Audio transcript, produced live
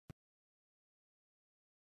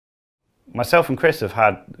Myself and Chris have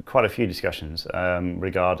had quite a few discussions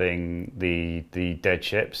regarding the dead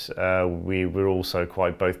ships. We're also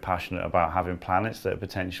quite both passionate about having planets that are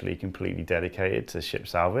potentially completely dedicated to ship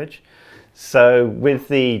salvage. So with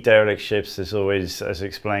the derelict ships, there's always, as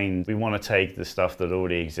explained, we want to take the stuff that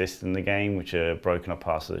already exists in the game, which are broken up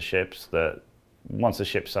parts of the ships, that once the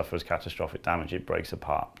ship suffers catastrophic damage, it breaks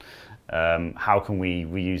apart. How can we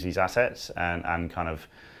reuse these assets and kind of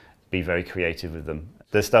be very creative with them?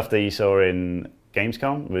 The stuff that you saw in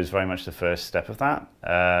Gamescom was very much the first step of that.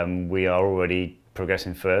 We are already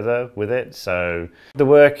progressing further with it. So the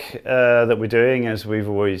work that we're doing, as we've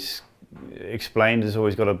always explained, has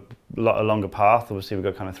always got a longer path. Obviously, we've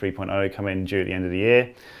got kind of 3.0 coming due at the end of the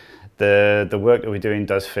year. The work that we're doing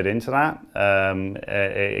does fit into that.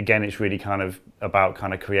 Again, it's really kind of about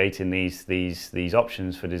kind of creating these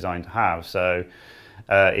options for design to have. So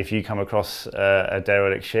if you come across a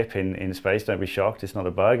derelict ship in space, don't be shocked. It's not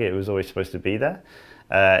a bug. It was always supposed to be there.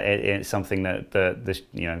 It's something that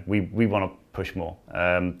you know, we want to push more.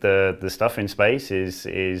 The stuff in space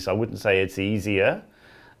is I wouldn't say it's easier.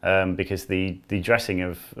 Because the dressing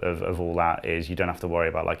of all that is you don't have to worry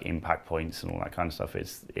about like impact points and all that kind of stuff.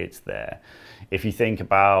 It's there. If you think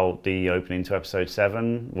about the opening to episode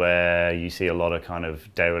 7, where you see a lot of kind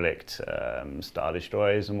of derelict Star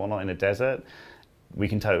Destroyers and whatnot in the desert, we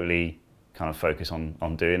can totally kind of focus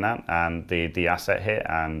on doing that, and the asset hit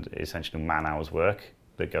and essentially man hours work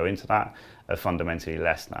that go into that are fundamentally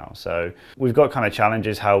less now. So we've got kind of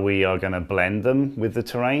challenges how we are going to blend them with the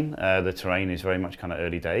terrain. The terrain is very much kind of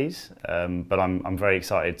early days, but I'm very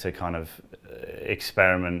excited to kind of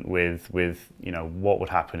experiment with you know, what would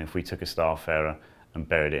happen if we took a Starfarer and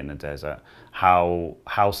buried it in the desert. How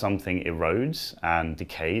something erodes and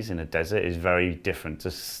decays in a desert is very different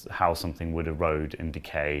to how something would erode and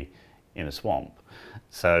decay in a swamp.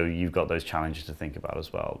 So you've got those challenges to think about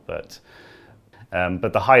as well. But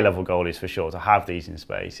the high-level goal is for sure to have these in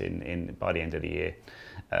space by the end of the year,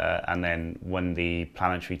 and then when the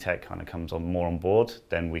planetary tech kind of comes more on board,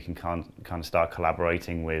 then we can kind of start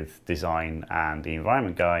collaborating with design and the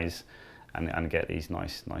environment guys, and get these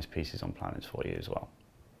nice pieces on planets for you as well.